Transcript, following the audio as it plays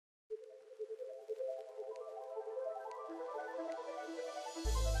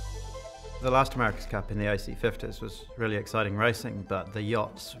The last America's Cup in the AC50s was really exciting racing, but the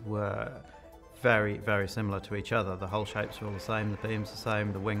yachts were very, very similar to each other. The hull shapes were all the same, the beams the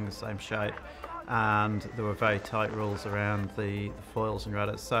same, the wings the same shape, and there were very tight rules around the foils and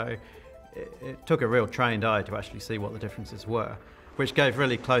rudders. So it took a real trained eye to actually see what the differences were, which gave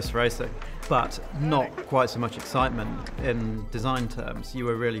really close racing, but not quite so much excitement in design terms. You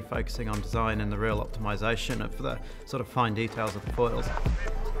were really focusing on design and the real optimization of the sort of fine details of the foils.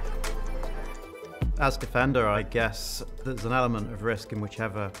 As defender, I guess there's an element of risk in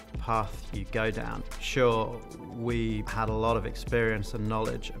whichever path you go down. Sure, we had a lot of experience and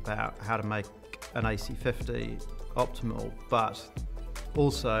knowledge about how to make an AC50 optimal, but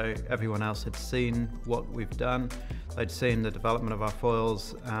also everyone else had seen what we've done. They'd seen the development of our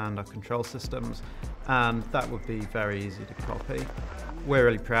foils and our control systems, and that would be very easy to copy. We're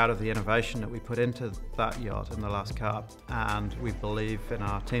really proud of the innovation that we put into that yacht in the last Cup, and we believe in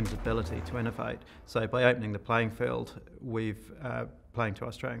our team's ability to innovate. So by opening the playing field, we're playing to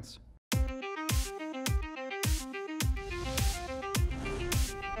our strengths.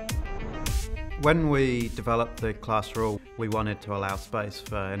 When we developed the class rule, we wanted to allow space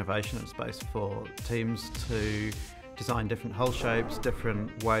for innovation and space for teams to design different hull shapes,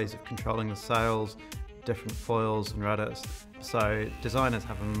 different ways of controlling the sails, different foils and rudders. So designers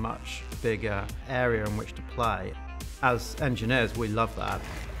have a much bigger area in which to play. As engineers, we love that.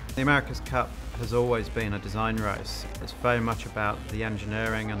 The America's Cup has always been a design race. It's very much about the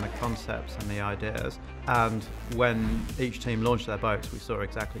engineering and the concepts and the ideas. And when each team launched their boats, we saw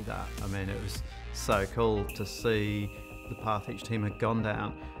exactly that. I mean, it was so cool to see the path each team had gone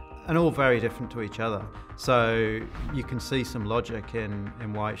down, and all very different to each other. So you can see some logic in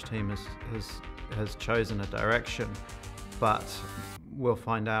why each team has chosen a direction, but we'll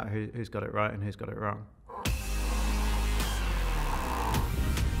find out who's got it right and who's got it wrong.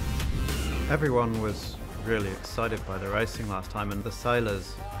 Everyone was really excited by the racing last time, and the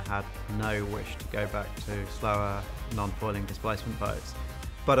sailors had no wish to go back to slower, non-foiling displacement boats.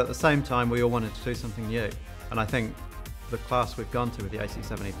 But at the same time, we all wanted to do something new, and I think the class we've gone to with the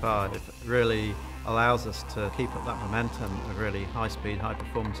AC75 really allows us to keep up that momentum of really high-speed,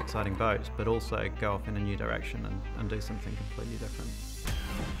 high-performance, exciting boats, but also go off in a new direction and do something completely different.